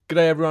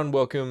G'day everyone,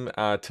 welcome.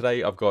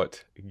 Today I've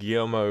got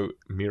Guillermo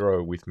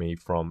Miro with me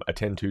from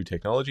Atten2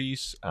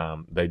 Technologies.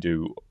 They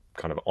do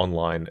kind of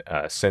online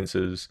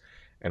sensors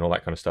and all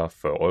that kind of stuff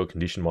for oil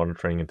condition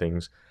monitoring and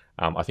things.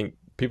 I think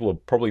people are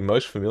probably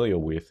most familiar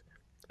with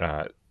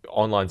uh,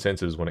 online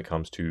sensors when it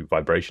comes to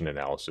vibration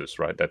analysis,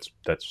 right? That's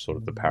sort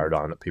of the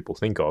paradigm that people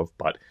think of,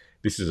 but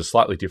this is a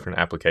slightly different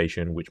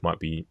application which might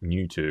be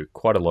new to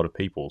quite a lot of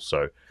people.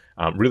 So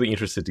I'm really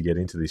interested to get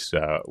into this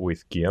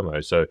with Guillermo.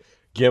 So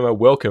Guillermo,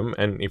 welcome.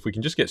 And if we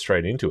can just get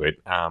straight into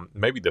it,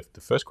 maybe the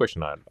first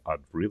question I'd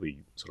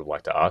really sort of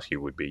like to ask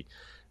you would be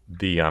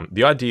the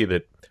idea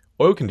that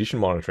oil condition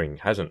monitoring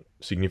hasn't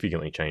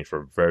significantly changed for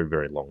a very,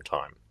 very long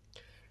time.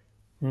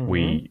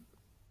 We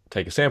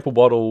take a sample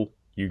bottle,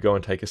 you go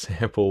and take a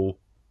sample,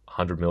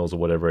 100 mils or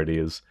whatever it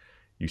is,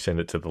 you send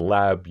it to the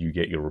lab, you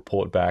get your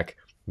report back.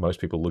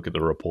 Most people look at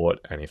the report,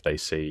 and if they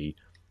see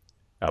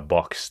a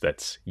box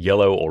that's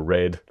yellow or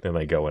red, then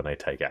they go and they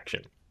take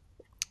action.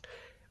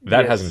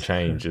 That hasn't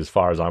changed as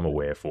far as I'm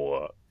aware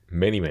for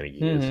many, many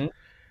years.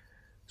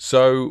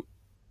 So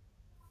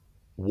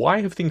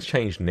why have things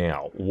changed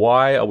now?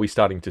 Why are we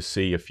starting to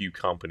see a few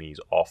companies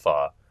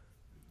offer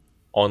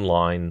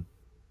online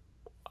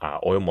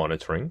oil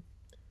monitoring?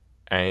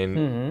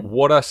 And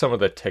what are some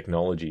of the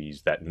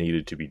technologies that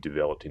needed to be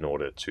developed in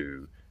order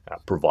to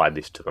provide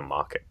this to the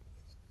market?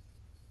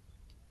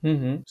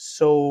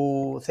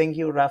 So thank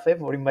you, Rafe,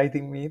 for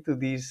inviting me to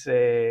these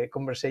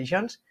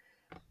conversations.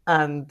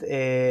 And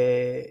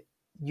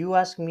you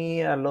asked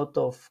me a lot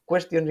of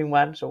questions in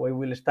one, so I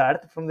will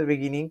start from the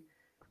beginning.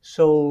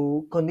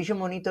 So condition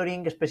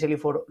monitoring, especially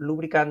for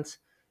lubricants,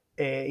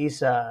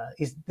 is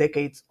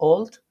decades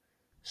old.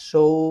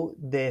 So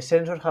the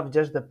sensors have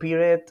just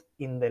appeared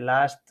in the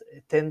last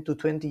 10 to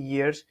 20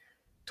 years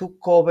to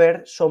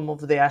cover some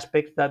of the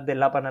aspects that the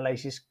lab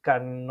analysis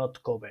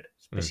cannot cover,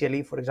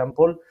 especially, for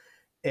example,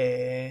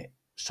 uh,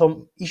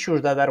 some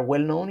issues that are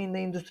well known in the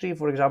industry,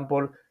 for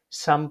example,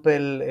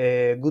 sampling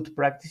good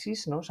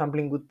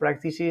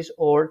practices,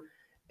 or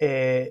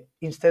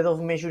instead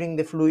of measuring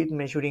the fluid,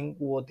 measuring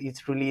what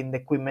is really in the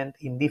equipment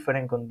in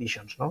different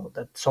conditions. No,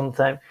 that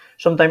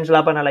sometimes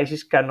lab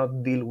analysis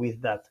cannot deal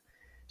with that.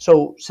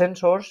 So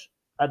sensors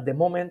at the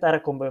moment are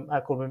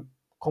a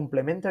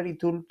complementary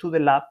tool to the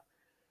lab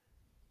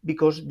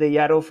because they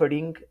are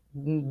offering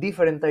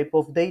different type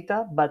of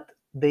data, but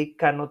they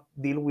cannot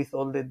deal with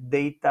all the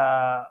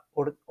data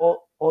or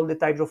all the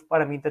types of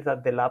parameters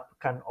that the lab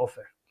can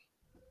offer.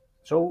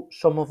 So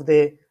some of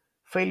the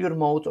failure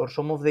modes or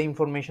some of the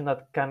information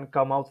that can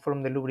come out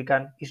from the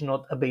lubricant is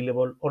not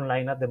available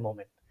online at the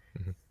moment.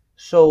 Mm-hmm.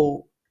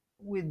 So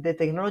with the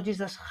technologies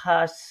that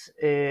has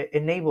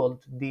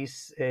enabled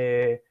this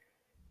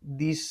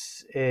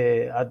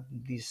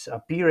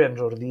appearance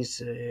or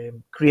this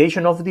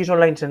creation of these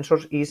online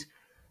sensors is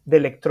the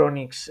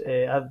electronics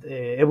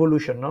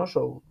evolution. No,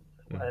 so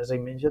as I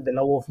mentioned, the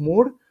law of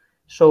Moore.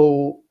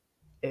 So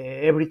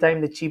every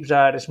time the chips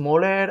are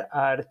smaller,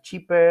 are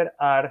cheaper,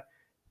 are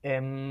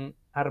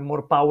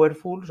more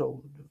powerful.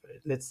 So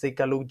let's take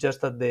a look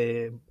just at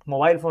the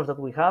mobile phones that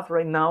we have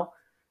right now.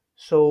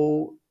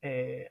 So,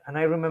 and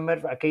I remember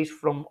a case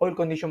from oil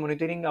condition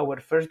monitoring.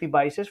 Our first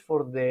devices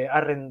for the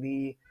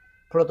R&D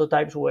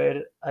prototypes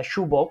were a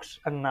shoebox,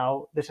 and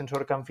now the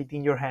sensor can fit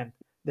in your hand.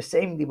 The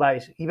same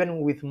device,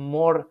 even with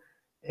more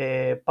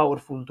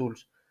powerful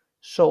tools.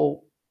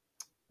 So,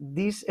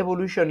 this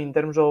evolution in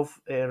terms of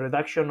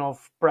reduction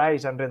of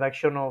price and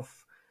reduction of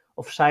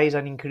size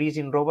and increase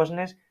in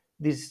robustness,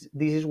 this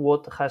is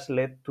what has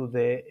led to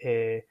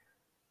the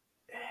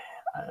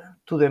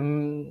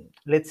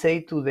let's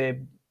say to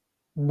the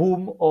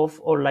boom of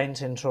online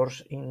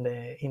sensors in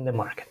the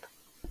market.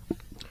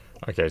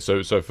 Okay,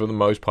 so for the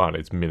most part,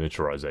 it's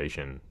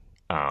miniaturization,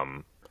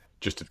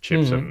 just of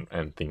chips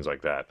and things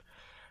like that,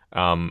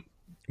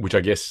 which I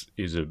guess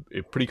is a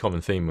pretty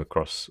common theme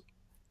across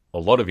a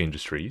lot of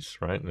industries,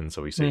 right? And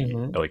so we see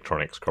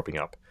electronics cropping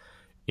up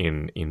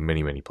in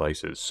many, many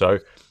places. So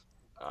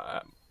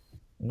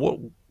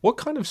what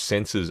kind of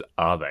sensors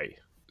are they?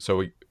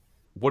 So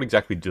what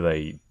exactly do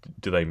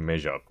they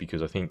measure?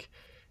 Because I think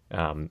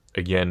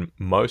again,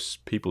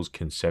 most people's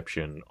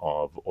conception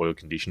of oil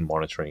condition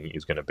monitoring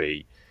is going to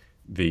be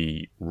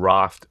the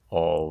raft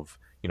of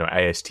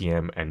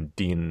ASTM and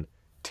DIN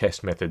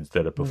test methods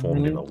that are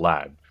performed in a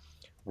lab.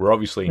 We're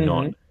obviously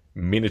not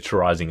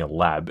miniaturizing a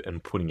lab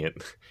and putting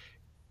it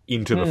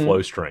into the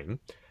flow stream.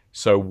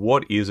 So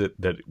what is it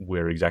that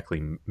we're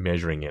exactly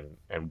measuring,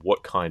 and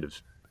what kind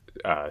of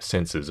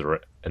sensors are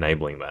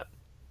enabling that?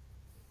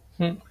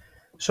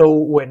 So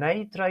when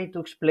I try to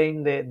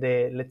explain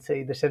the let's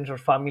say the sensor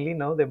family,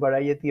 no, the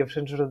variety of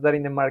sensors that are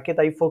in the market,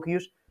 I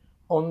focus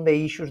on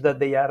the issues that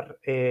they are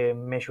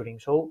measuring.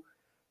 So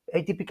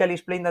I typically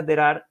explain that there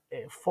are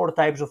four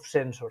types of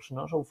sensors.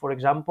 No, so for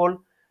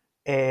example,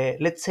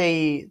 let's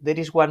say there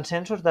is one type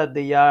of sensors that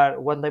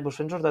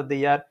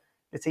they are,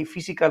 let's say,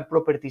 physical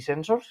property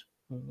sensors,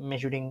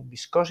 measuring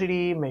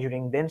viscosity,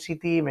 measuring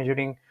density,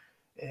 measuring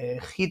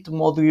heat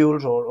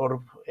modules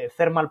or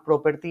thermal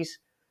properties.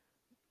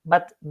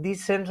 But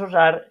these sensors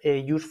are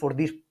used for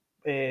this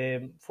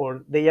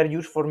they are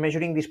used for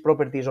measuring these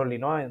properties only,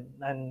 no?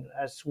 And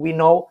as we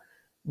know,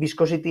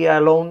 viscosity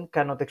alone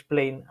cannot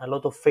explain a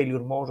lot of failure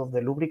modes of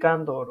the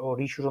lubricant or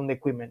issues on the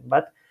equipment,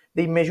 but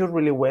they measure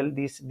really well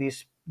these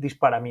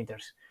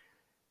parameters.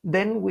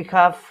 Then we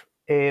have,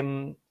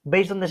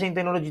 based on the same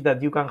technology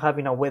that you can have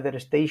in a weather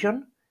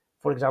station,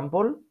 for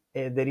example,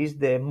 there is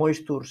the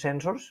moisture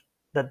sensors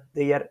that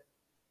they are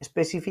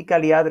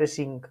specifically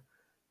addressing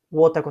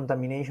water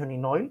contamination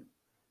in oil.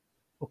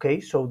 Okay,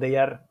 so they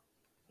are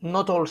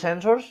not all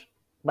sensors,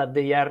 but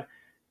they are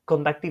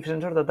conductive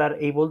sensors that are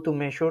able to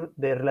measure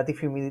the relative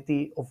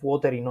humidity of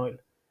water in oil.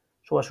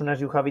 So as soon as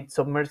you have it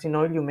submerged in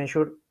oil, you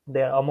measure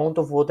the amount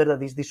of water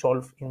that is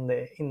dissolved in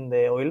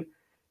the oil.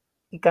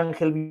 It can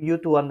help you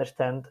to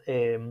understand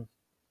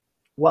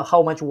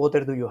how much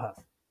water do you have,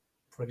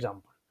 for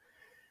example.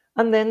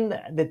 And then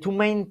the two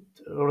main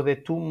or the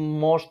two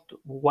most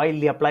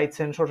widely applied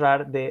sensors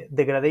are the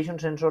degradation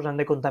sensors and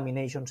the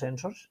contamination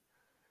sensors.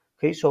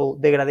 Okay, so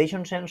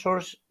degradation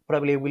sensors,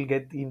 probably we'll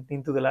get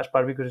into the last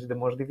part because it's the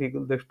most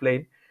difficult to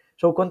explain.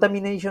 So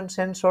contamination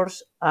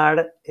sensors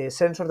are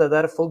sensors that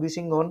are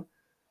focusing on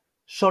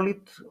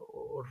solid,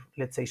 or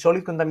let's say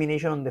solid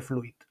contamination on the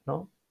fluid.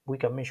 No, we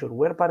can measure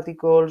wear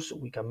particles,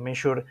 we can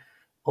measure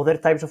other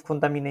types of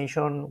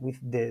contamination with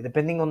the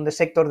depending on the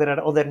sector there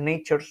are other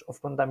natures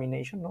of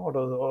contamination, no?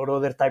 or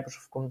other types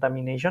of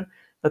contamination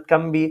that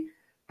can be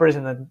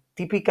present. And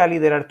typically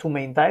there are two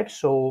main types.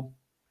 So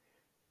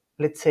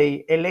let's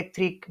say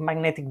electric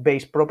magnetic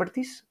based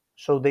properties,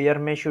 so they are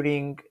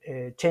measuring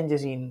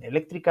changes in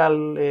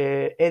electrical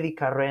eddy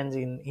currents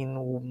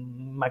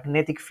in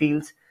magnetic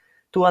fields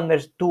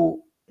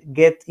to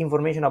get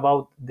information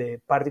about the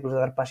particles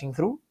that are passing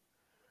through,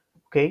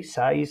 okay,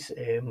 size,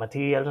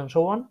 materials, and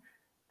so on.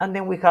 And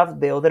then we have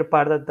the other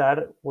part that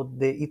are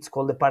it's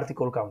called the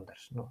particle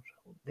counters. No?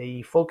 So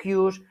they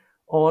focus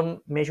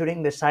on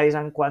measuring the size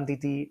and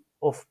quantity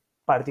of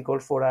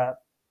particles for a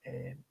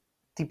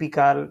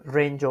typical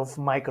range of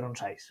micron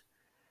size.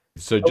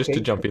 So just to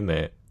Okay. jump in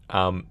there,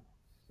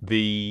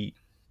 the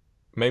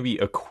maybe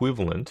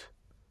equivalent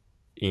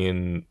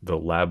in the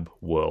lab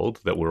world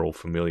that we're all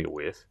familiar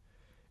with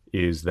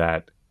is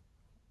that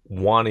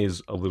one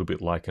is a little bit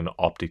like an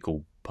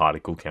optical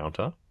particle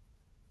counter,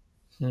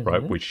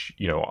 right? Mm-hmm. Which,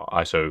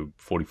 ISO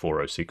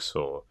 4406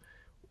 or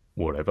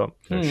whatever,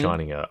 Mm-hmm.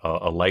 shining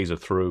a laser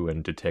through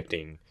and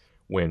detecting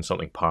when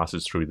something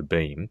passes through the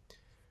beam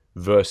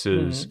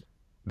versus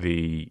Mm-hmm.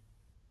 the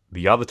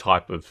the other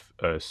type of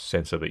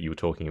sensor that you were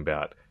talking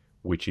about,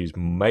 which is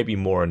maybe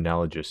more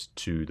analogous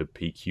to the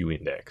PQ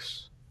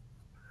index.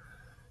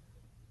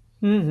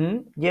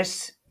 Mm-hmm.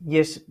 Yes,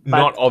 yes,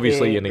 Not but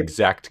obviously an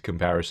exact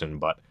comparison,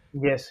 but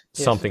yes,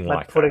 yes. something But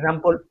like for that.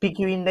 example,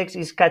 PQ index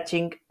is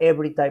catching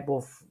every type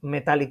of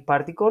metallic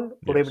particle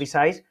for every Yes.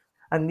 size.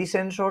 And these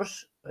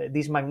sensors,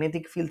 these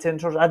magnetic field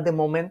sensors, at the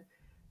moment,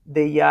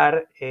 they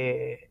are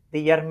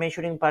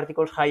measuring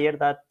particles higher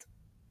than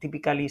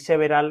typically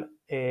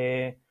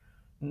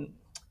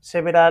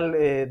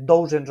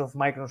dozens of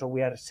microns. So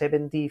we are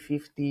 70,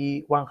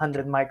 50, Okay.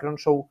 100 microns.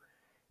 So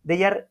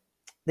they are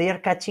they are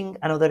catching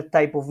another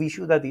type of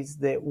issue that is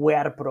the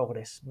wear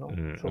progress. No,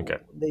 Okay.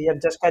 so they are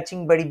just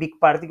catching very big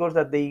particles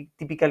that they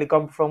typically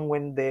come from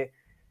when the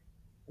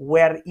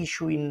wear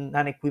issue in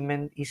an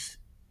equipment is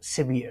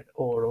severe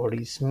or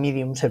is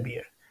medium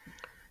severe.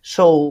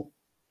 So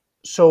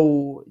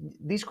so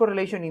this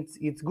correlation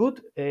it's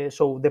good.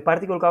 So the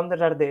particle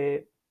counters are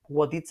the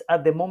what it's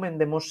at the moment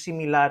the most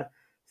similar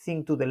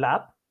thing to the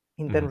lab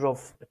in Hmm. terms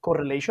of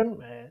correlation.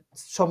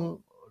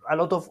 Some a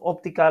lot of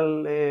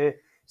optical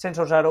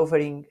sensors are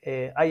offering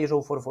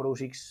ISO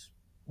 4406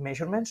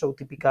 measurements, so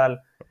typical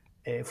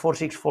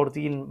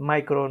 4614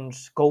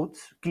 microns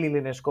codes,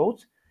 cleanliness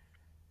codes.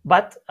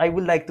 But I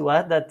would like to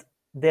add that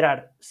there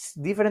are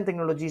different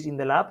technologies in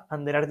the lab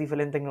and there are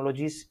different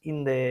technologies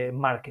in the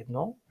market.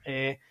 No,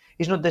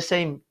 it's not the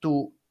same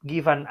to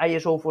give an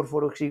ISO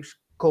 4406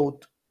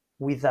 code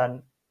with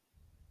an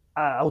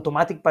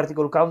automatic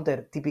particle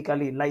counter,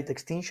 typically light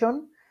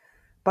extinction,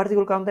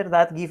 particle counter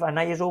that give an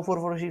ISO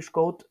 446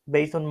 code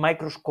based on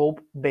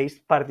microscope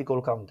based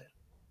particle counter.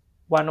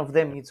 One of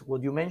them is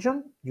what you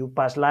mentioned. You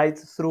pass light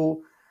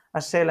through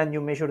a cell and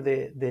you measure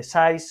the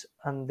size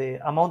and the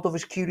amount of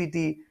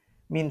obscurity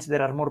means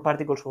there are more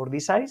particles for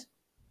this size.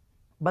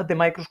 But the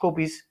microscope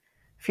is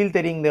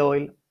filtering the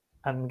oil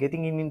and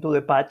getting it into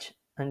the patch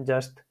and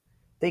just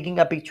taking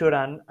a picture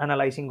and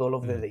analyzing all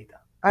of the Mm. data.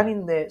 And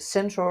in the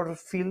sensor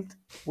field,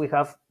 we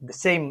have the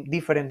same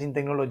difference in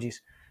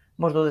technologies.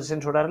 Most of the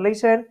sensors are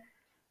laser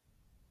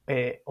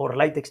or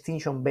light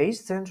extinction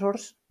based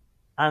sensors,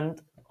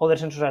 and other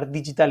sensors are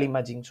digital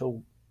imaging.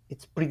 So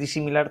it's pretty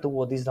similar to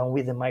what is done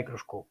with the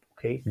microscope.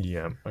 Okay.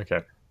 Yeah.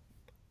 Okay.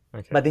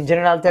 Okay. But in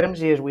general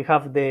terms, yes, we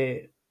have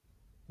the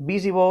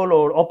visible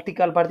or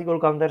optical particle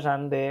counters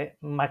and the Yep.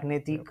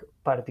 magnetic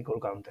particle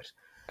counters.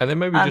 And then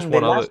maybe just And the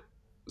one other. last,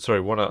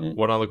 Sorry, mm,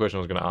 one other question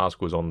I was going to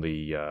ask was on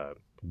the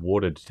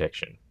water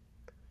detection.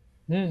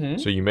 So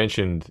mm-hmm, you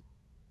mentioned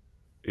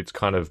it's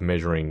kind of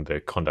measuring the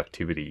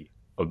conductivity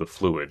of the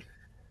fluid,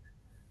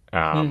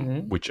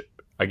 mm-hmm, which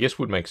I guess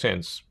would make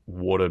sense.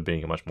 Water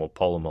being a much more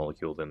polar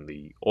molecule than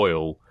the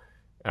oil,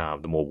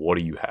 the more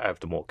water you have,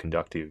 the more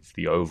conductive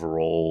the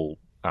overall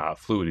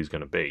fluid is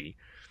going to be.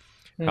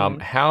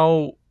 Mhm.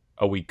 How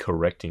are we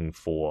correcting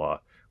for,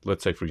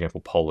 let's say, for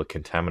example, polar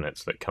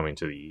contaminants that come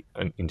into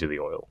the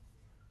oil?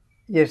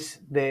 Yes,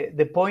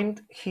 the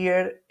point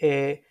here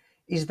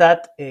is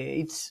that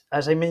it's,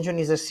 as I mentioned,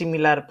 is a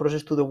similar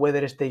process to the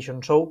weather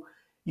station. So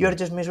you are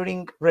Mm. just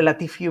measuring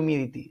relative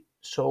humidity.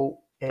 So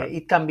Okay.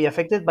 it can be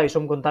affected by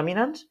some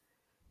contaminants,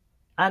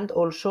 and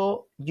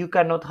also you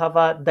cannot have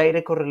a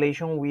direct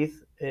correlation with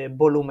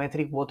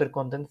volumetric water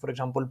content, for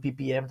example,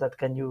 ppm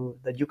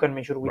that you can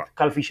measure with Right.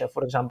 Calfisher,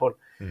 for example.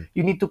 Mm.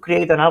 You need to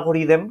create an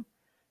algorithm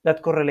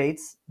that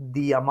correlates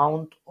the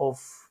amount of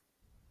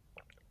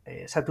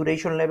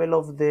saturation level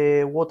of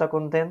the water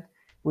content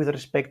with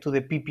respect to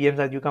the ppm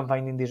that you can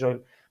find in this oil.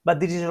 But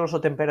this is also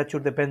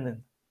temperature dependent.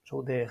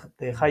 So the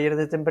Mm. higher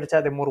the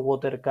temperature, the more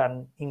water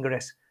can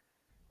ingress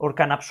or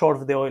can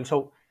absorb the oil. So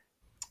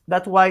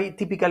that's why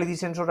typically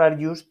these sensors are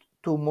used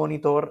to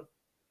monitor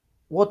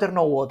water,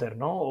 no water,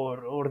 no,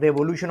 or the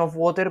evolution of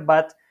water,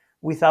 but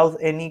without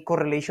any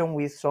correlation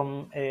with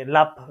some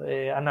lab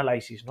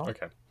analysis. No,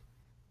 Okay.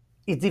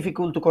 it's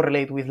difficult to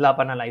correlate with lab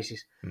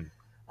analysis. Mm.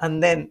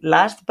 And then,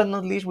 last but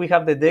not least, we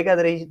have the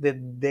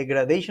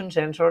degradation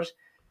sensors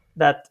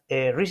that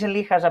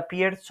recently has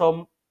appeared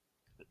some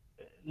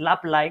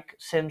lab-like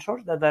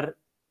sensors that are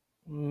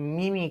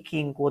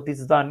mimicking what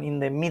is done in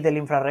the middle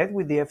infrared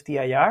with the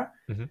FTIR,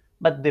 Hmm.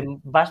 but the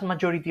vast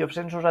majority of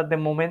sensors at the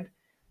moment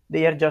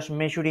they are just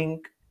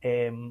measuring,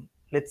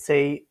 let's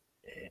say,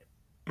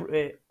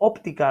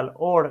 optical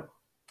or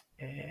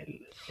uh,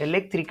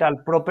 electrical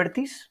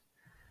properties,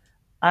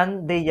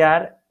 and they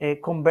are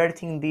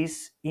converting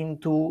this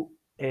into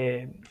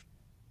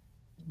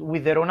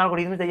with their own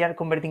algorithms. They are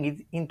converting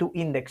it into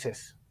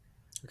indexes,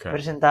 Okay.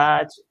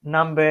 percentage,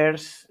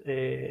 numbers.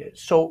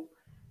 So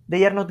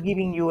they are not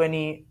giving you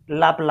any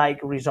lab-like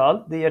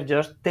result. They are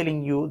just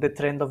telling you the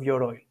trend of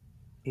your oil.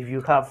 If you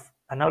Okay. have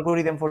an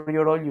algorithm for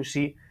your oil, you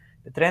see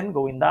the trend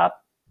going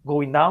up,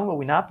 going down,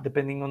 going up,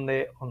 depending on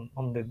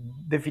the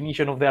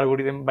definition of the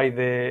algorithm by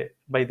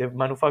the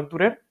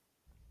manufacturer.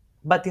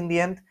 But in the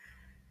end,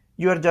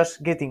 you are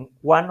just getting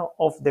one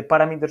of the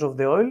parameters of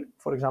the oil.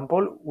 For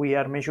example, we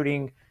are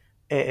measuring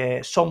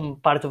some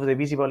part of the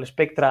visible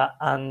spectra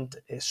and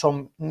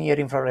some near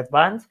infrared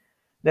bands.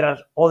 There are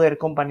other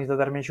companies that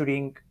are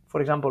measuring,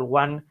 for example,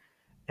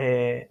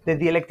 the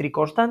dielectric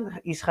constant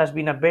has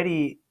been a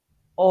very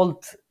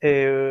old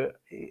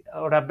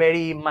or a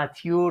very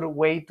mature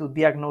way to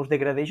diagnose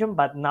degradation,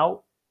 but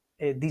now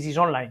this is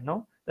online,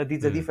 no? That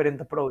is a Mm.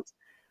 different approach.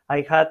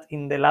 I had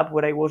in the lab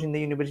where I was in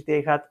the university,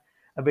 I had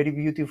a very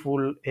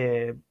beautiful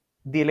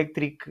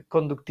dielectric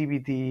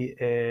conductivity,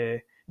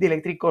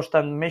 dielectric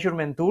constant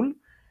measurement tool,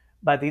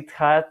 but it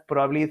had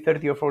probably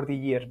 30 or 40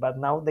 years. But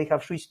now they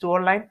have switched to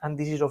online, and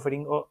this is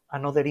offering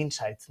another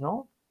insights,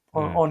 no,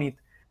 Mm. on it.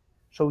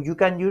 So you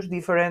can use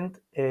different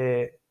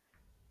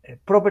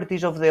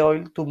properties of the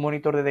oil to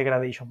monitor the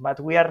degradation. But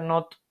we are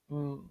not,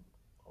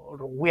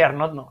 or we are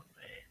not, no.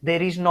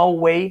 There is no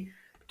way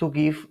to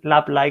give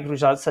lab-like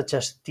results such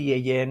as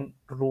TAN,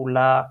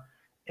 RULA,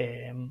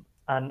 and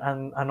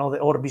other,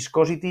 or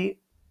viscosity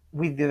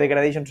with the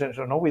degradation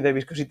sensor. No, with the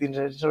viscosity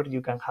sensor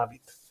you can have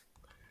it.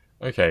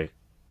 Okay.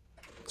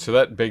 So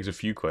that begs a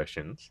few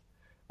questions.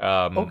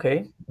 Um,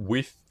 Okay.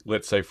 with,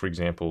 let's say, for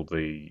example,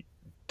 the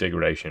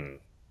degradation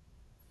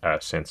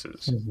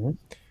sensors, Mhm.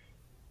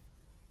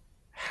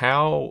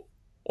 how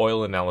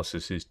oil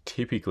analysis is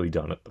typically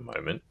done at the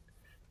moment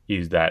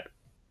is that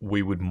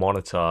we would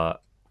monitor,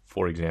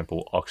 for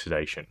example,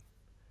 oxidation.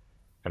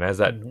 And as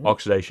that Mhm.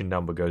 oxidation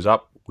number goes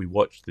up, we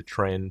watch the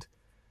trend.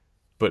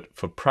 But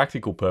for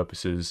practical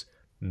purposes,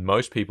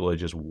 most people are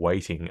just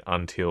waiting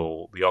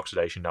until the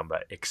oxidation number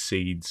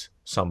exceeds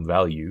some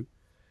value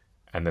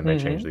and then they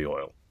change Mhm. the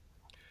oil.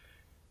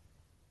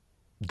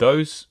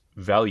 Those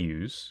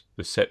values,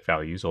 the set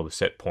values or the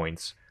set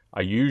points,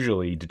 are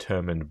usually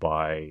determined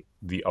by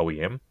the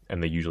OEM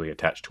and they're usually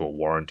attached to a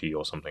warranty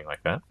or something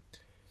like that.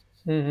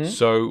 Mhm.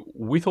 So,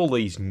 with all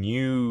these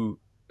new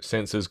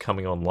sensors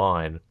coming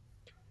online,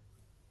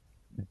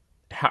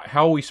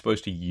 how are we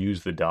supposed to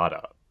use the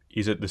data?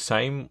 Is it the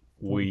same?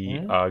 We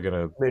Mhm. are going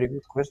to Very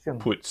good question.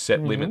 put set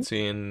Mhm. limits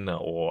in,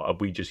 or are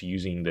we just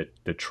using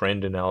the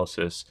trend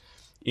analysis?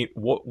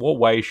 What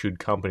way should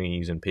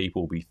companies and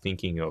people be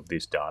thinking of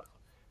this data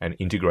and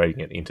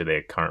integrating it into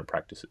their current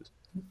practices?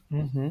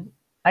 Mhm.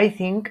 I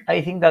think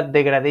that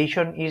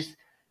degradation is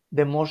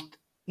the most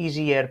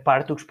easier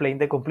part to explain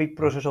the complete Mhm.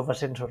 process of a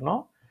sensor,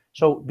 no?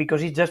 So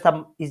because it's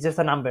just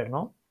a number,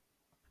 no?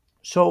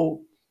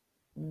 So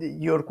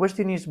your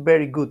question is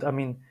very good. I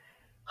mean,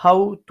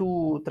 how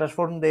to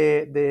transform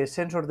the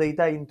sensor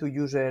data into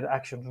user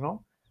actions,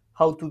 no?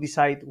 How to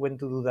decide when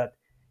to do that.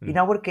 In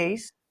Mm. our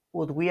case,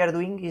 what we are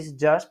doing is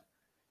just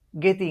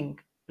getting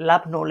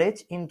lab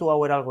knowledge into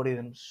our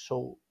algorithms.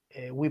 So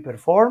we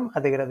perform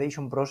a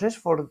degradation process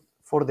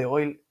for the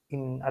oil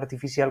in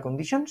artificial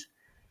conditions.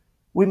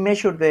 We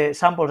measure the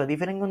samples at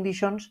different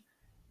conditions,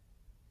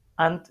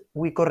 and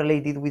we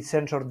correlate it with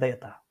sensor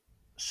data.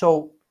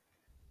 So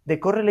the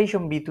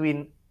correlation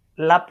between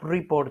lab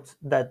reports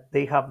that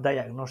they have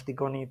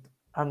diagnostic on it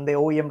and the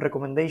OEM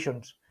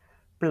recommendations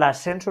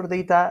plus sensor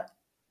data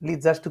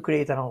leads us to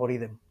create an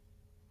algorithm.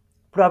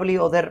 Probably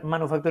other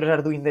manufacturers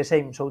are doing the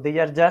same, so they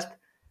are just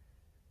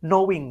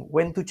knowing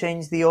when to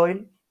change the oil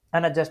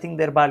and adjusting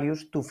their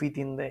values to fit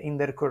in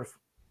their curve.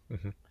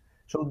 Hmm.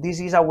 So this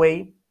is a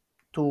way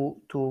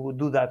to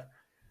do that.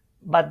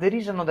 But there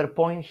is another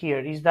point here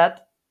is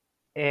that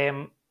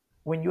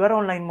when you are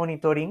online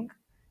monitoring,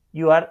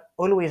 you are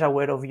always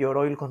aware of your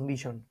oil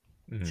condition.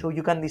 Hmm. So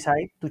you can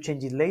decide to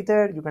change it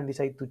later, you can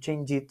decide to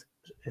change it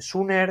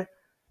sooner.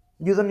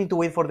 You don't need to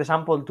wait for the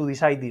sample to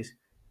decide this.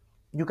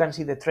 You can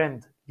see the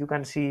trend. You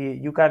can,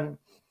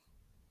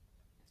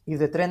 if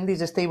the trend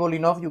is stable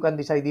enough, you can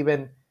decide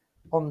even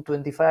on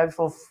 25th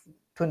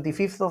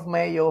of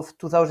May of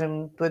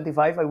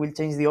 2025, I will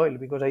change the oil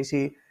because I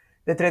see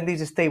the trend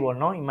is stable,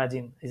 no?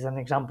 Imagine, is an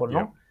example,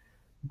 Yeah. no?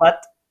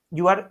 But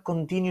you are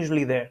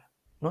continuously there,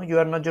 no? You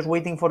are not just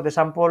waiting for the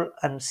sample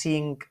and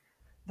seeing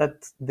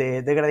that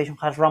the degradation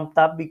has ramped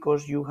up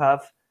because you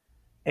have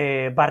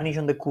a varnish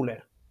on the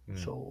cooler. Mm.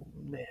 So,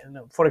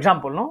 for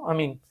example, no? I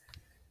mean,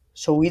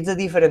 so it's a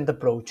different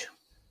approach.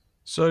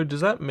 So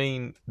does that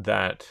mean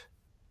that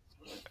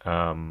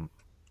um,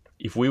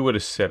 if we were to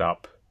set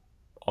up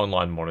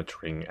online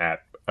monitoring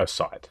at a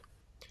site,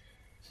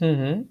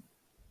 Mm-hmm.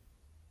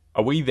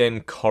 are we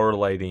then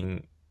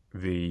correlating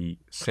the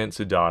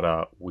sensor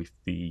data with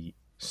the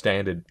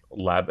standard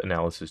lab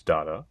analysis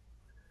data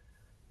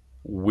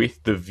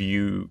with the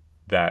view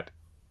that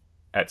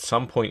at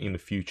some point in the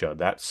future,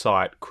 that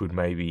site could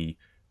maybe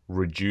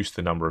reduce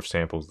the number of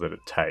samples that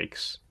it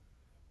takes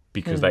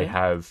because they Mm-hmm.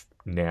 have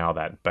now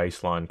that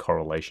baseline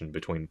correlation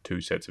between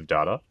two sets of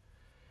data,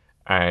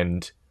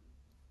 and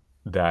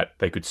that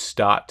they could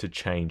start to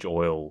change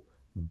oil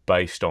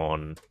based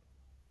on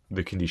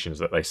the conditions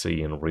that they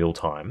see in real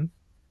time.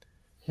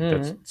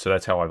 That's Mm-hmm. so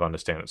that's how I've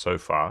understand it so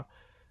far.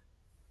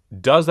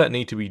 Does that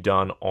need to be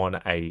done on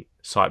a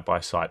site by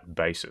site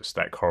basis,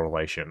 that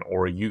correlation,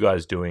 or are you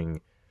guys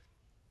doing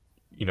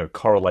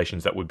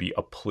correlations that would be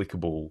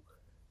applicable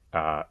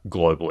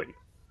globally?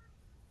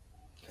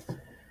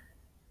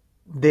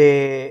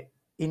 The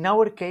In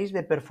our case,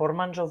 the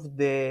performance of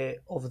the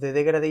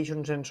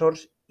degradation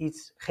sensors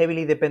is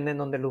heavily dependent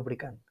on the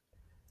lubricant.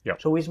 Yeah.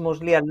 So it's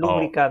mostly a Oh,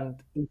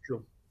 lubricant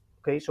issue.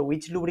 Okay, so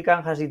each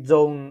lubricant has its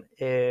own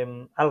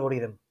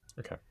algorithm.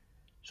 okay.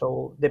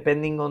 So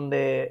depending on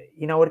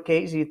in our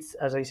case, it's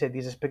as I said,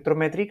 it's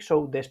spectrometric.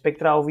 So the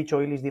spectra of each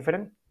oil is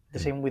different. The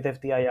Hmm. same with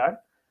FTIR.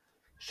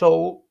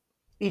 So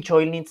each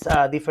oil needs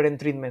a different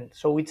treatment.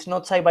 So it's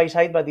not side by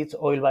side, but it's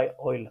oil by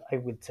oil, I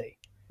would say.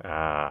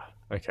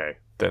 Okay.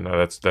 Then no,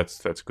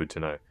 that's good to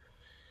know.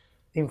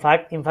 In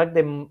fact,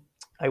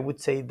 I would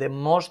say the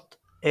most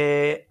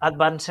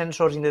advanced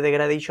sensors in the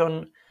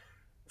degradation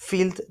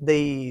field,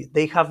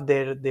 they have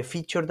the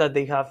feature that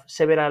they have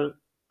several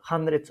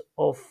hundreds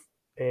of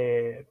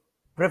uh,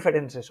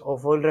 references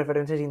of oil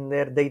references in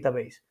their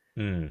database,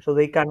 Hmm. so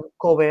they can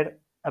cover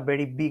a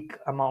very big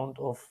amount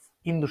of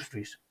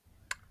industries.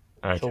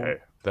 So, Okay.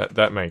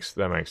 That makes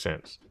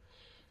sense.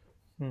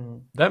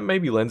 mm, That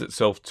maybe lends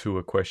itself to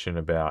a question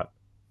about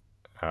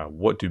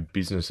what do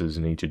businesses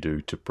need to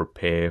do to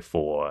prepare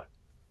for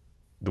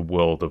the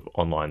world of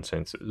online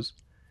sensors.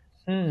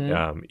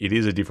 mm, It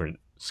is a different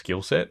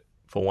skill set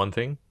for one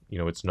thing.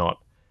 It's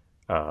not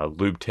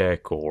lube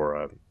tech or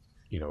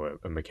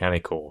a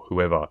mechanic or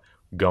whoever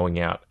going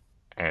out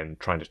and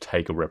trying to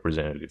take a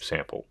representative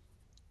sample.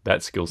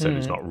 That skill set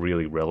is mm. not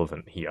really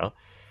relevant here.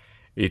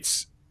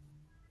 It's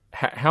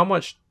how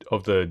much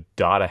of the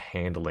data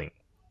handling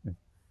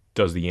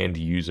does the end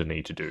user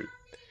need to do?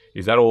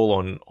 Is that all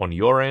on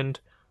your end,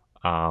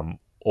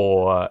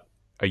 or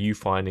are you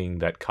finding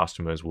that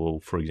customers will,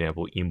 for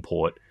example,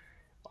 import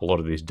a lot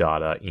of this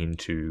data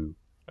into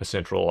a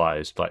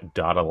centralized like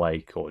data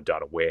lake or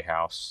data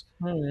warehouse?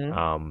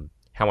 Mm.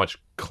 How much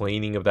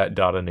cleaning of that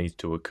data needs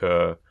to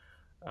occur?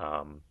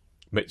 Um,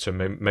 so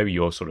maybe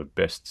you're sort of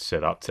best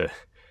set up to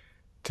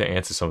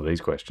answer some of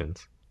these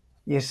questions.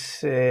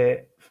 Yes,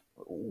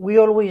 we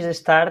always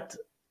start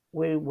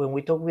when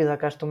we talk with a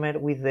customer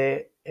with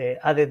the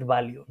added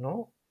value.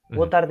 No, Hmm.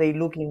 what are they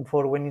looking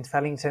for when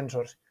installing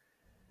sensors?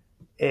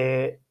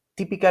 Uh,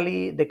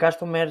 Typically, the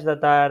customers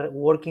that are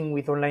working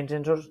with online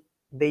sensors,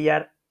 they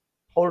are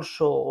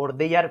also, or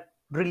they are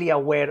really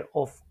aware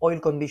of oil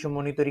condition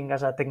monitoring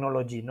as a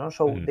technology. No,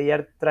 so Hmm. they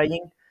are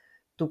trying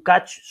to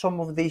catch some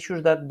of the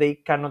issues that they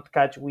cannot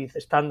catch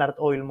with standard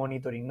oil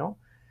monitoring. No,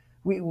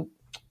 we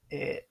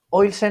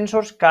oil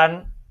sensors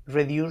can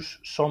reduce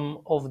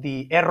some of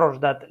the errors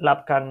that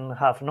lab can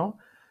have. No,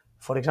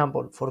 for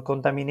example, for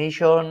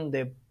contamination,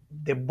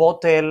 the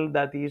bottle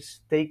that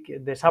is take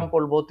the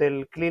sample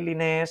bottle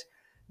cleanliness,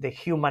 the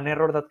human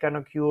error that can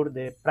occur,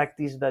 the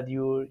practice that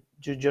you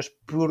just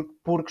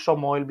pour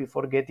some oil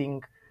before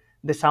getting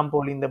the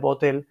sample in the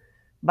bottle,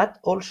 but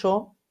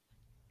also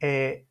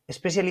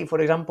especially for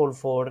example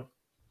for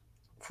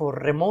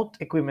remote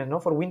equipment, no,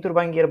 for wind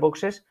turbine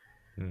gearboxes,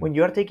 Mm. When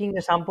you are taking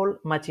the sample,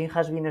 machine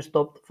has been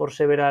stopped for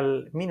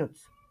several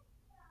minutes.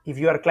 If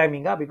you are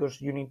climbing up,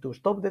 because you need to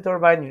stop the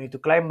turbine, you need to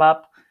climb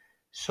up.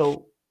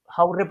 So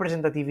how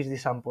representative is the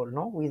sample?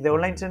 No, with the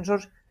online Mm.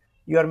 sensors,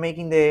 you are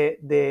making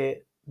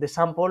the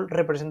sample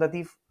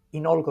representative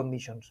in all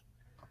conditions.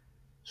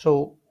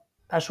 So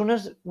as soon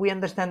as we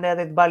understand the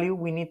added value,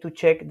 we need to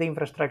check the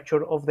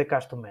infrastructure of the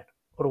customer,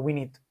 or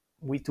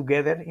we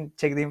together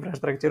check the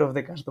infrastructure of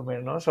the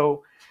customer. No,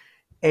 so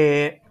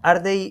are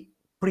they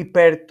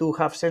prepared to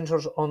have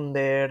sensors on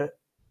their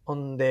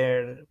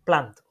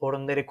plant or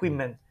on their Mm.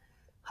 equipment?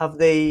 Have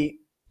they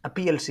a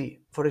PLC,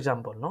 for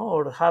example, no,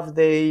 or have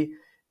they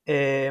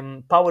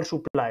power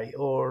supply,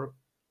 or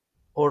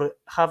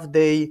have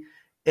they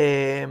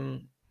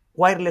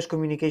wireless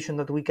communication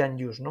that we can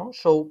use? No,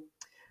 so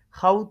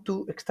how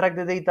to extract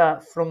the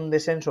data from the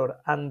sensor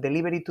and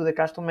deliver it to the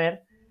customer,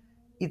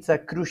 it's a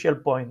crucial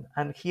point.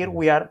 And here Mm.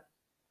 we are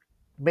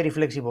very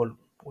flexible.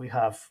 We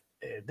have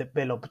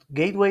developed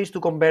gateways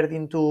to convert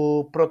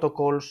into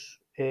protocols,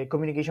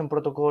 communication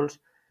protocols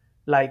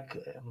like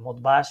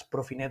Modbus,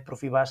 Profinet,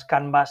 Profibus,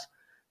 CAN bus.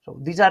 So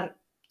these are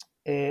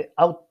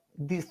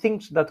these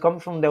things that come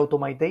from the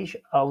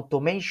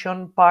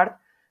automation part,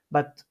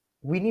 but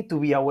we need to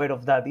be aware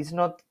of that. It's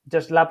not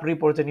just lab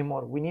reports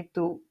anymore. We need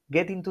to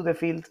get into the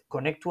field,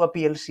 connect to a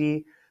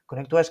PLC,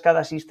 connect to a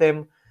SCADA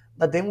system,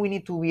 but then we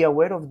need to be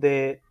aware of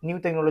the new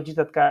technologies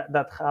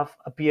that have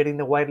appeared in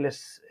the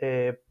wireless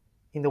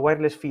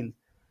field.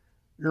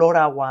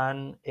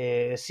 LoRaWAN,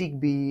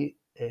 Zigbee,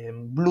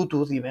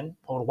 Bluetooth even,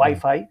 or Mm.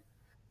 Wi-Fi.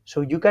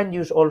 So you can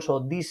use also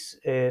these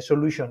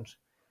solutions.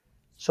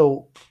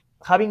 So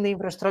having the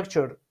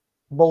infrastructure,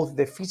 both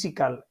the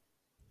physical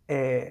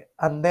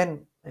and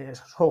then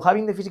so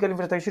having the physical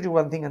infrastructure is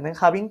one thing, and then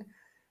having,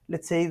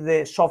 let's say,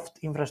 the soft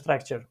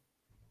infrastructure.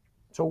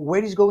 So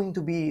where is going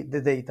to be the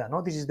data?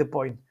 No, this is the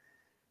point.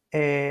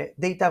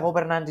 Data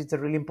governance is a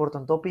really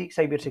important topic.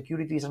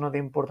 Cybersecurity is another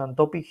important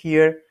topic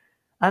here,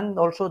 and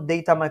also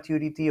data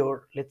maturity,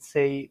 or let's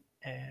say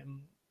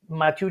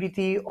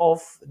maturity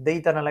of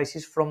data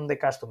analysis from the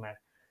customer.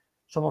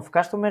 Some of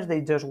customers,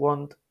 they just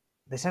want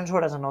the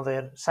sensor as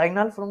another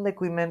signal from the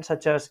equipment,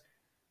 such as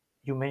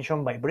you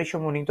mentioned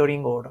vibration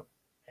monitoring or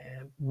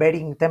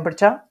bearing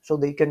temperature, so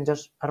they can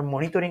just are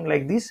monitoring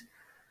like this.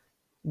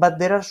 But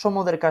there are some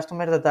other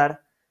customers that are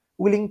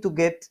willing to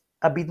get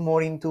a bit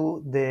more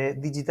into the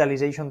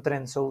digitalization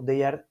trend, so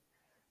they are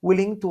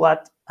willing to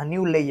add a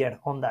new layer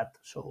on that.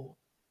 So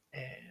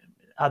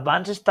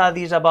advanced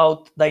studies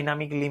about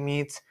dynamic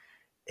limits,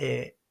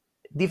 uh,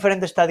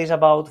 different studies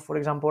about, for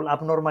example,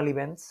 abnormal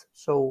events.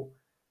 So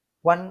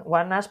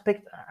one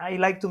aspect I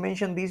like to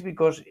mention this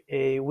because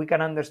we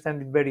can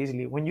understand it very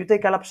easily. When you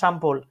take a lab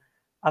sample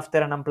after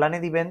an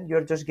unplanned event,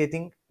 you're just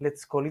getting,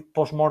 let's call it,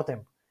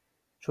 post-mortem.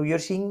 So you're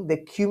seeing the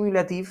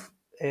cumulative,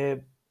 uh,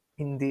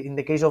 in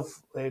the case of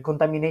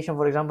contamination,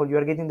 for example, you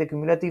are getting the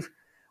cumulative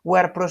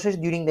wear process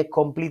during the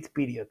complete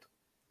period.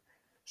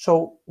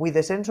 So with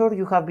the sensor,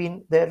 you have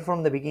been there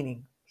from the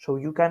beginning. So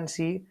you can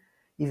see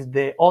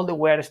if all the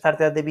wear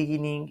started at the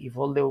beginning, if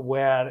all the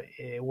wear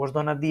was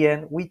done at the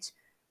end, which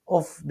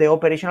of the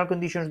operational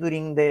conditions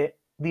during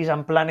this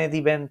unplanned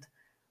event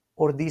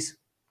or this,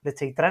 let's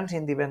say,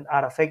 transient event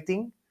are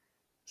affecting.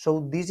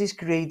 So this is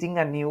creating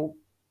a new,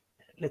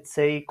 let's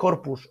say,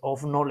 corpus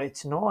of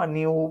knowledge, no, a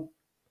new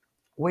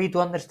way to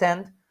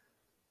understand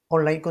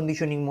online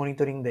conditioning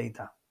monitoring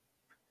data.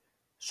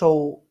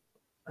 So,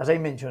 as I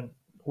mentioned,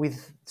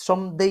 with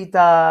some um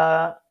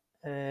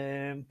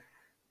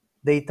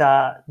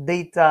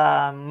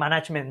data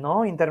management,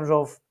 no, in terms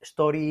of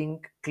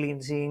storing,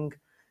 cleansing,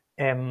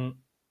 um,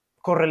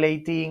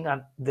 correlating,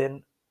 and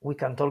then we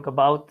can talk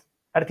about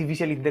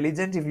artificial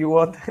intelligence if you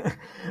want,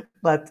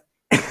 but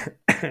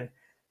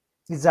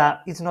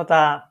it's not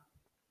a.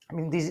 I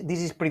mean,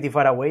 this is pretty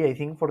far away, I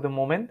think, for the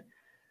moment.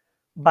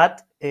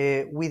 But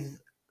with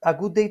a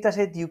good data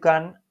set, you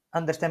can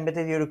understand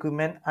better your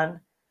equipment, and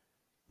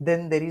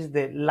then there is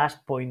the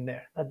last point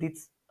there, that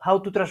it's how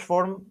to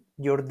transform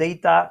your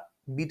data,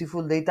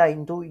 beautiful data,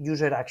 into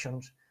user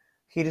actions.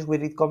 Here is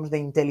where it comes the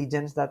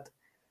intelligence that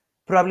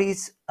probably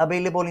is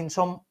available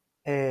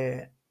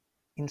uh,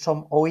 in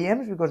some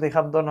OEMs because they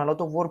have done a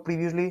lot of work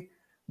previously,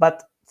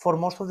 but for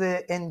most of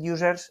the end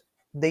users,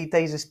 data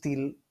is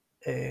still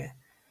uh,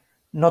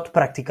 not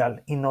practical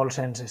in all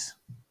senses.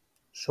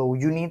 So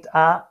you need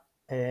uh,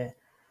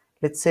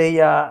 let's say,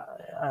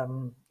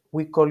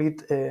 we call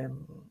it,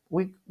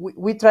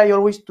 we try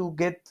always to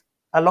get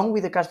along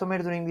with the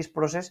customer during this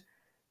process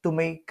to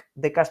make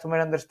the customer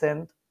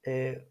understand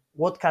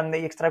what can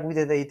they extract with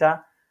the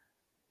data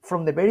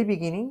from the very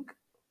beginning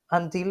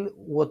until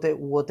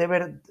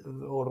whatever,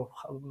 or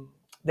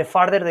the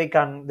farther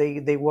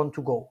they want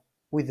to go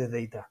with the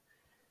data.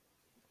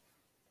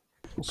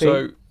 Okay.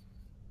 So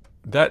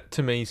that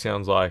to me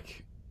sounds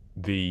like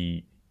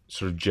the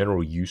sort of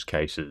general use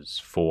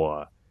cases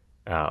for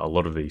a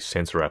lot of these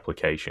sensor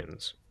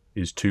applications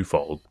is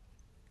twofold.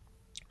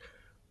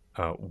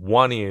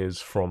 One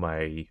is from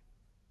a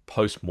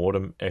post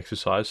mortem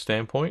exercise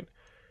standpoint,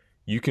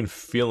 you can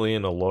fill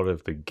in a lot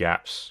of the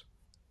gaps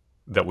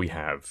that we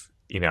have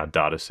in our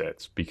data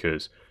sets,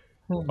 because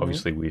Mhm.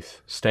 obviously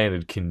with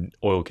standard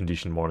oil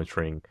condition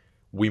monitoring,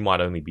 we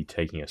might only be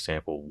taking a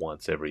sample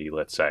once every,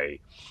 let's say,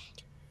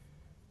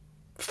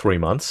 3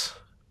 months.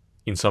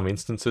 In some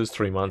instances,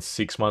 3 months,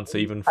 6 months,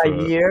 even A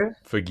for year,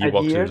 a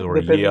gearboxes, year, or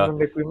a depending year. on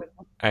the equipment.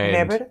 And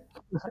Never.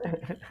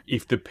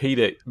 if the P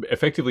to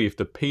effectively, if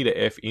the P to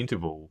F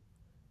interval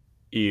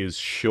is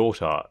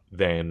shorter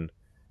than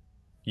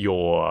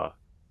your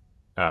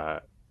uh,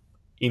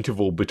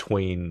 interval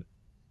between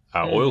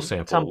oil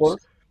samples,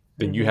 Samples.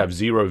 then you Hmm. have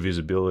zero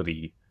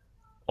visibility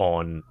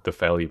on the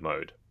failure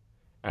mode.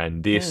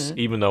 And this, Hmm.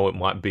 even though it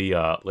might be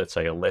let's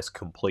say, a less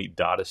complete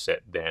data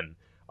set than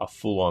a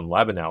full-on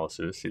lab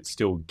analysis, it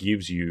still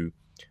gives you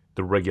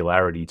the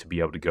regularity to be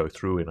able to go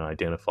through and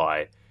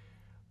identify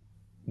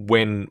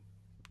when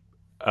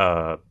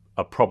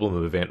a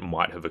problem event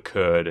might have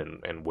occurred,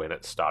 and when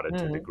it started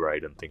to Hmm.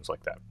 degrade and things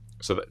like that.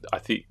 So I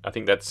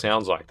think that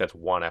sounds like that's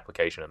one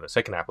application, and the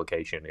second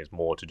application is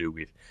more to do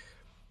with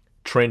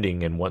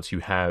trending. And once you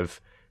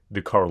have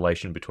the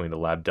correlation between the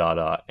lab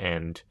data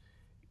and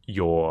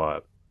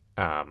your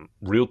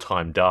real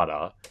time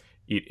data,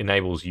 it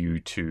enables you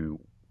to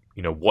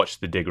watch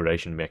the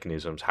degradation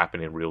mechanisms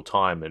happen in real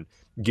time, and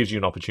gives you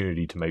an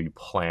opportunity to maybe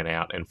plan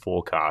out and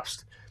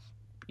forecast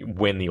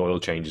when the oil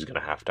change is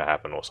going to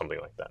happen, or something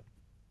like that.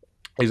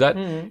 Is that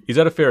Hmm. is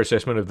that a fair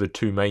assessment of the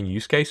two main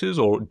use cases,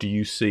 or do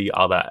you see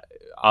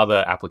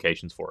other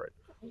applications for it?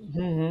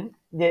 Hmm.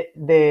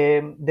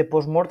 The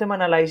postmortem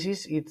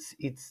analysis,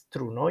 it's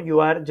true. No, you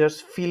are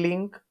just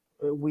feeling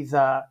with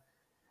a.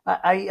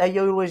 I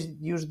always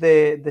use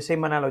the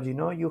same analogy.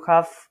 No, you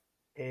have.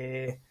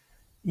 Uh,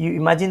 you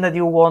imagine that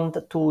you want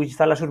to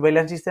install a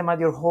surveillance system at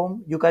your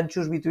home. You can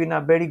choose between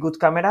a very good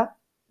camera,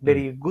 Mm,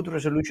 very good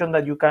resolution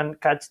that you can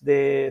catch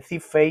the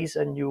thief face,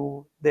 and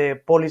the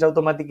police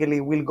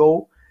automatically will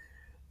go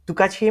to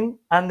catch him,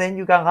 and then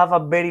you can have a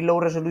very low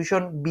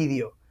resolution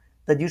video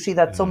that you see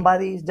that mm,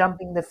 somebody is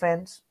jumping the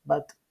fence,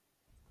 but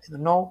I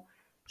don't know.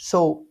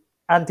 So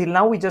until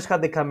now we just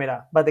had the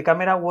camera, but the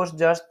camera was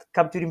just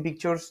capturing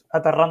pictures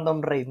at a random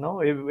rate.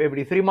 No,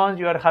 every 3 months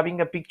you are having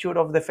a picture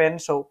of the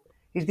fence, so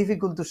it's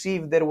difficult to see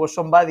if there was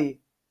somebody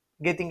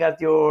getting at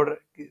your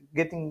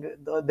getting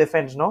the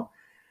fence. No,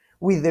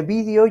 with the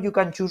video you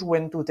can choose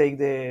when to take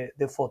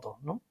the photo.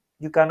 No,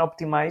 you can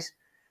optimize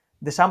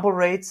the sample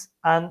rates,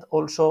 and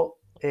also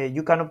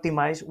you can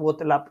optimize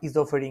what lab is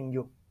offering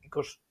you,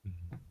 because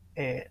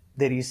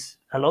there is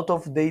a lot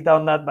of data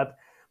on that, but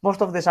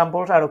most of the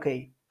samples are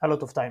okay a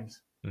lot of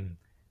times. mm,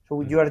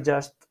 So mm, you are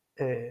just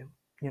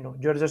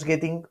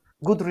getting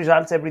good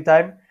results every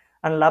time,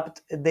 and lab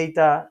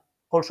data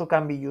also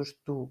can be used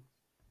to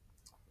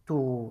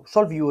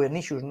solve you an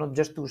issues, not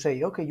just to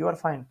say, okay, you are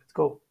fine, let's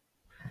go.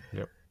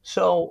 yep.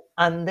 So,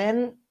 and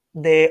then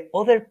the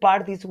other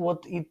part is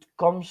what it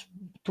comes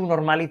to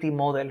normality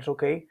models.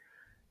 Okay,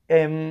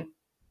 um,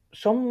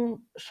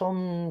 some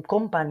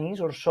companies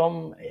or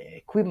some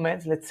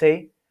equipments, let's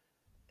say,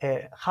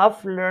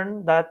 have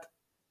learned that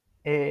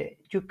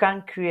you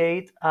can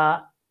create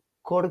a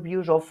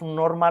corpus of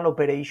normal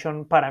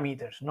operation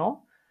parameters.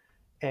 No,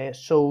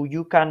 so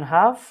you can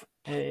have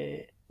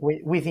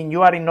within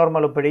you are in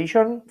normal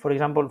operation. For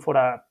example, for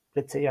a,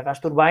 let's say, a gas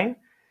turbine,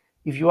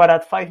 if you are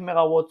at 5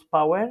 megawatts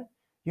power,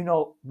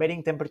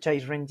 bearing temperature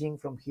is ranging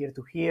from here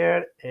to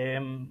here.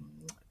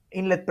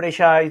 Inlet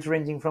pressure is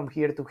ranging from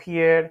here to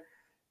here.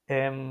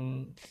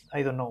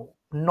 I don't know.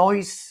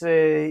 Noise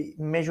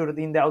measured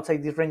in the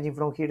outside is ranging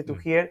from here to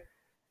Mm, here.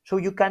 So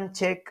you can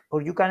check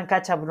or you can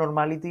catch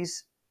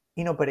abnormalities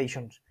in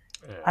operations.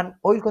 yeah. And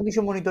oil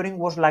condition monitoring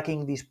was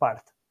lacking this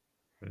part.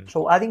 Mm,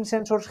 So adding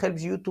sensors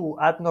helps you to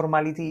add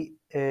normality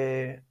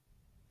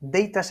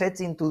data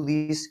sets into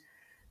this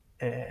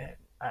uh,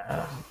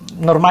 uh,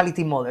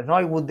 normality model. No,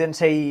 I would then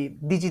say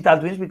digital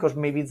twins because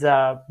maybe it's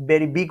a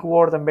very big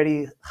word and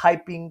very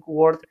hyping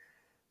word,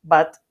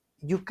 but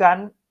you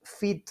can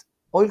fit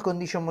oil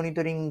condition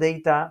monitoring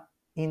data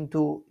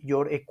into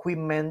your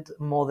equipment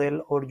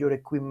model or your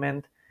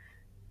equipment,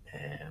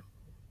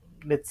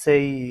 let's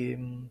say,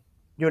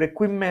 your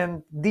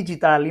equipment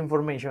digital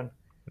information.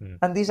 mm,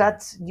 And this mm.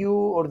 adds you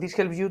or this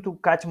helps you to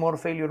catch more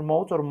failure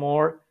modes or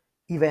more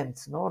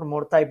events, no, or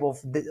more type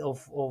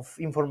of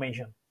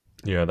information.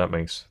 Yeah, that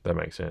makes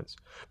sense.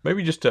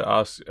 Maybe just to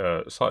ask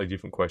a slightly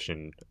different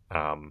question,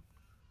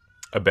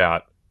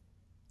 about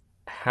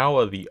how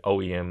are the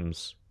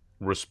OEMs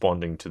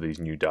responding to these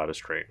new data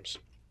streams?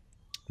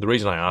 The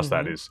reason I ask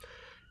that Mm-hmm. is,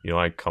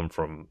 I come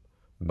from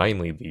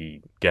mainly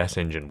the gas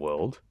engine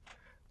world,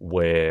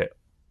 where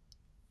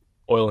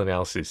oil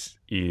analysis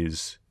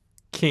is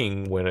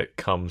king when it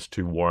comes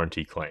to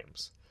warranty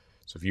claims.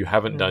 So if you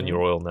haven't done Mm-hmm.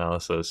 your oil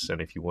analysis,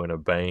 and if you weren't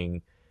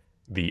obeying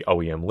the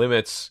OEM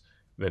limits,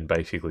 then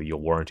basically your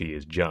warranty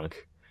is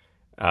junk.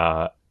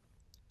 Uh,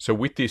 so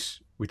with this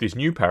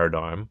new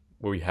paradigm,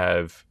 where we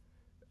have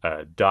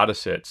data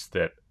sets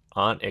that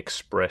aren't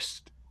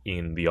expressed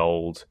in the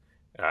old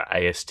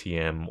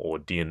ASTM or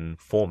DIN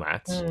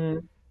formats, Mm-hmm.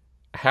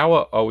 how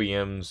are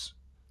OEMs,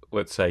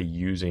 let's say,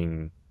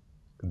 using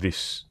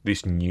this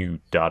new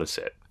data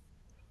set?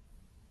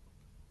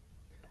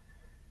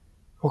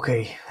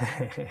 Okay,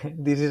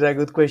 this is a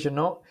good question.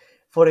 No,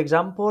 for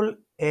example,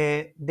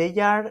 they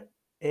are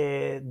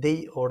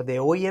they or the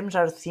OEMs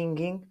are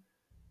thinking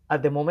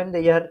at the moment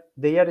they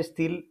are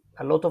still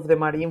a lot of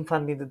them are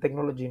infant in the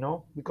technology,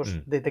 no, because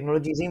Mm, the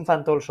technology is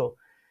infant also.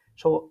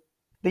 So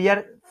they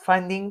are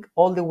finding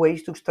all the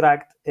ways to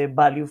extract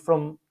value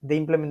from the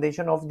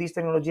implementation of this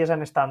technology as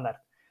a standard.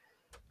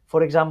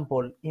 For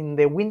example, in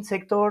the wind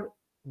sector,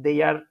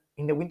 they are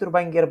in the wind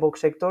turbine gearbox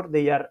sector,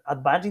 they are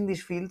advanced in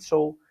this field,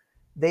 so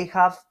they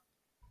have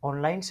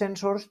online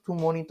sensors to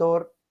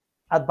monitor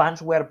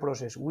advanced wear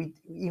process.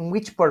 In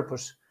which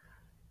purpose?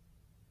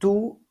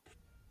 To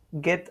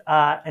get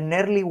an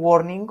early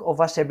warning of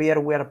a severe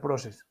wear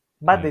process.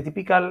 But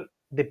mm,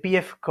 the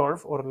PF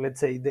curve, or let's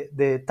say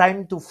the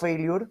time to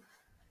failure,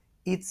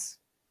 it's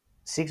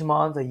 6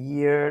 months, a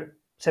year,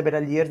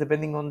 several years,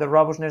 depending on the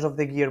robustness of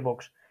the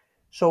gearbox.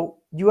 So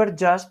you are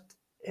just,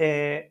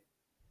 I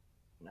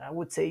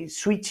would say,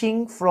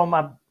 switching from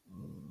a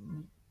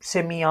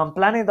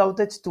semi-unplanned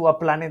outage to a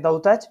planned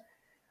outage,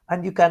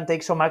 and you can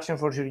take some action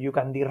for sure. You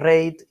can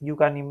derate, you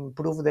can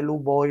improve the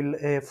lube oil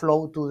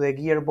flow to the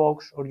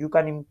gearbox, or you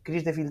can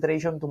increase the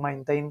filtration to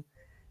maintain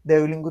the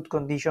oil in good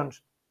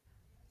conditions.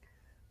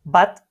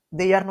 But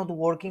they are not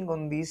working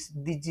on this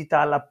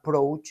digital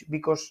approach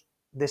because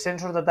the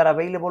sensors that are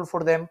available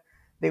for them,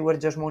 they were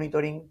just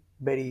monitoring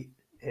very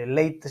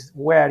late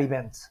wear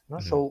events. No?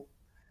 mm,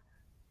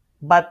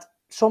 But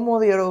some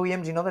other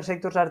OEMs in other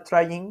sectors are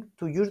trying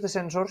to use the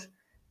sensors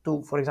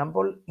to, for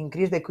example,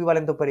 increase the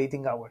equivalent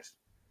operating hours.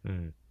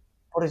 mm,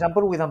 For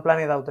example, with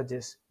unplanned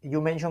outages. You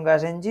mentioned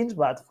gas engines,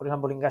 but for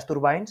example, in gas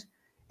turbines,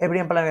 every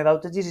unplanned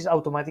outages is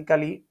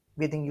automatically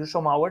getting you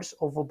some hours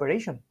of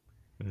operation.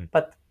 mm.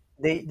 But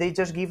they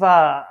just give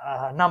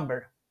a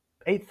number,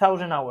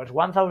 8,000 hours,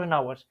 1,000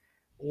 hours.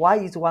 Why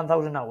is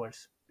 1,000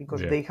 hours?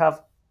 Because Yeah. they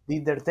have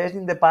did their test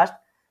in the past,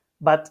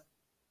 but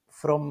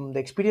from the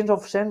experience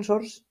of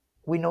sensors,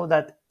 we know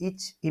that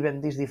each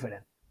event is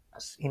different,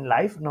 as in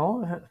life,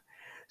 no?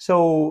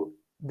 So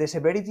the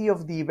severity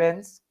of the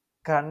events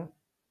can,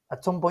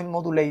 at some point,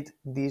 modulate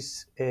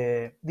this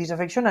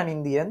affection, and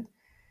in the end,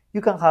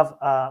 you can have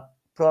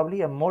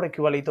probably a more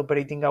equivalent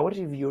operating hours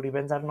if your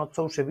events are not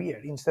so severe,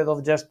 instead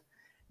of just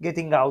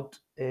getting out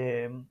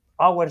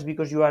hours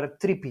because you are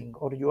tripping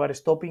or you are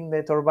stopping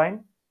the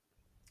turbine.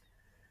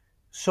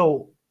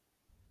 So,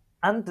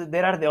 and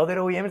there are the other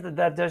OEMs that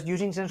are just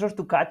using sensors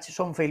to catch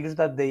some failures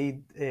that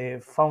they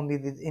found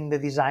in the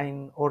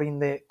design or in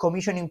the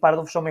commissioning part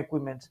of some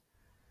equipment.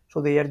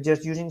 So they are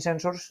just using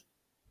sensors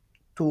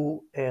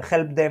to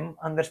help them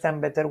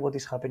understand better what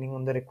is happening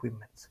on their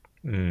equipment.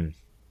 Mm.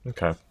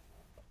 Okay.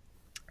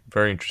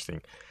 Very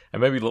interesting.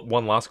 And maybe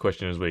one last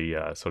question as we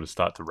sort of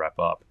start to wrap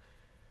up.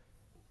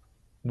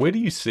 Where do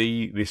you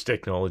see this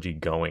technology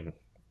going?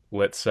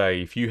 Let's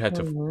say if you had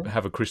to Mhm.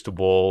 have a crystal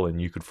ball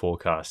and you could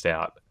forecast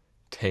out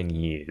 10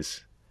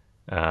 years,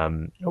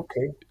 um,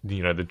 Okay.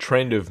 the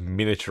trend of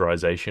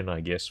miniaturization,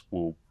 I guess,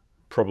 will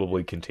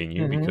probably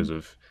continue because Mhm.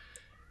 of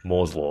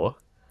Moore's law,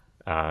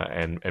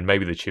 and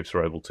maybe the chips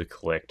are able to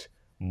collect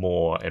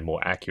more and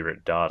more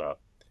accurate data.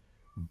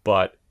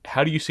 But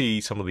how do you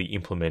see some of the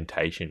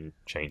implementation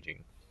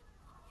changing?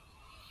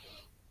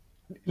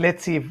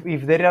 Let's see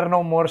if there are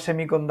no more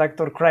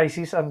semiconductor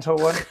crises and so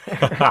on.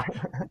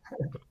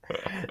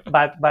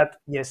 But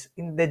yes,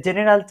 in the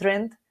general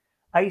trend,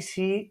 I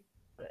see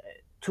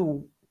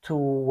two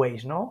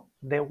ways. No,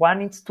 the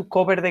one is to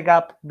cover the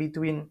gap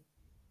between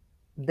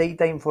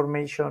data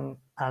information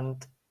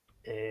and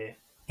uh,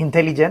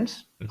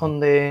 intelligence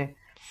Mhm.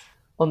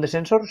 on the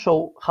sensor.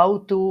 So how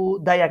to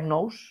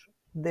diagnose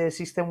the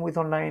system with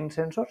online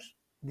sensors?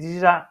 This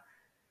is a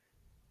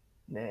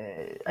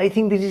I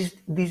think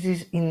this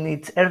is in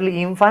its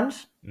early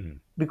infants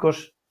Mm,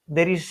 because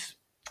there is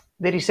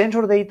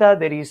sensor data,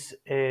 there is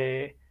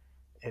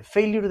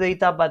failure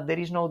data, but there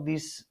is no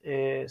this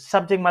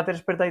subject matter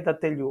expertise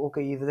that tell you,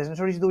 okay, if the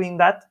sensor is doing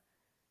that,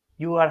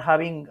 you are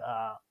having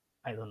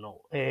I don't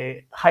know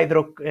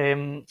hydro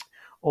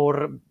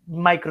or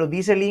micro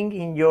dieseling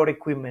in your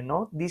equipment.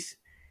 No, this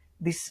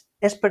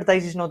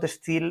expertise is not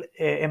still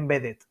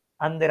embedded,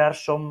 and there are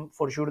some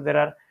for sure. There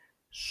are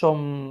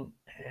some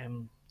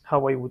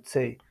how I would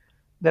say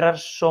there are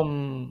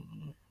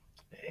some.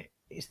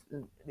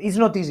 It's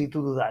not easy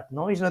to do that.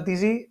 No, it's not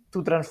easy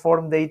to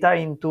transform data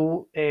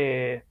into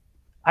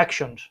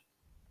actions.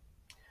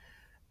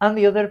 And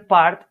the other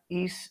part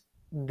is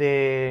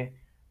the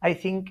I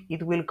think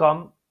it will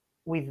come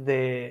with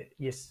the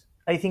yes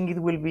I think it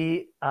will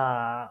be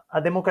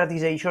a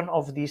democratization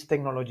of these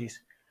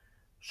technologies.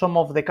 Some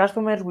of the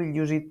customers will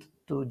use it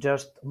to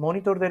just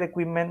monitor their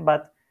equipment,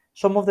 but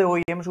some of the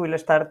OEMs will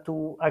start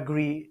to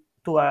agree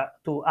to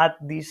add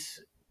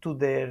this to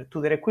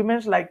their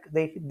equipments like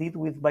they did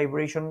with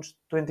vibrations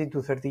 20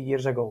 to 30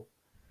 years ago.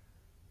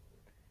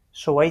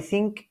 So I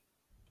think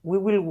we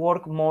will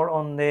work more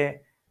on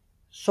the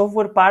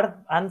software part,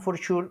 and for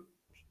sure,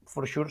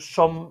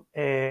 some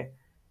new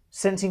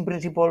sensing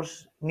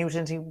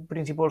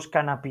principles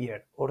can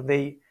appear, or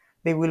they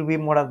will be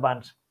more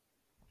advanced.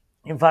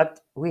 In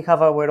fact, we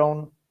have our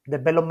own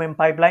development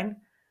pipeline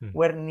Mm.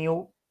 where new,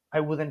 I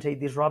wouldn't say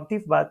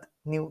disruptive, but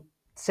new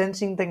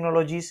sensing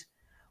technologies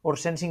or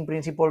sensing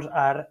principles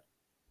are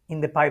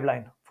in the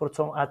pipeline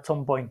at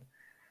some point.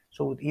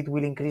 So it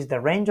will increase the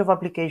range of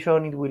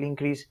application, it will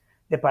increase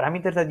the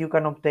parameters that you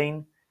can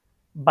obtain.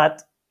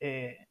 But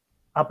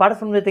apart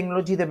from the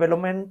technology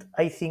development,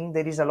 I think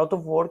there is a lot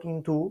of work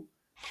into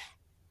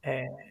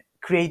uh,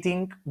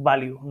 creating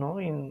value, no,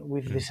 in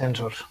with the Mm.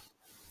 sensors.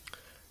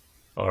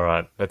 All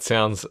right, that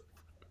sounds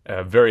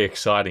very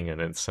exciting,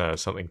 and it's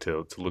something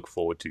to look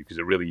forward to because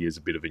it really is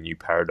a bit of a new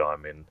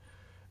paradigm in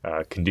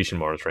condition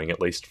monitoring, at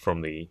least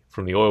from the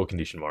oil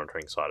condition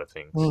monitoring side of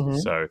things. Mm-hmm.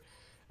 So,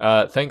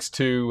 thanks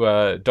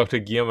to Dr.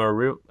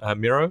 Guillermo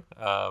Miro,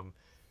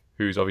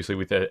 who's obviously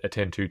with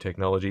Atten2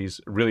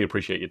 Technologies. Really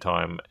appreciate your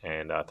time,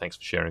 and thanks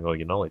for sharing all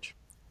your knowledge.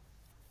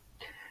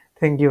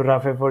 Thank you,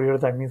 Rafa, for your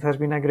time. It has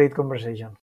been a great conversation.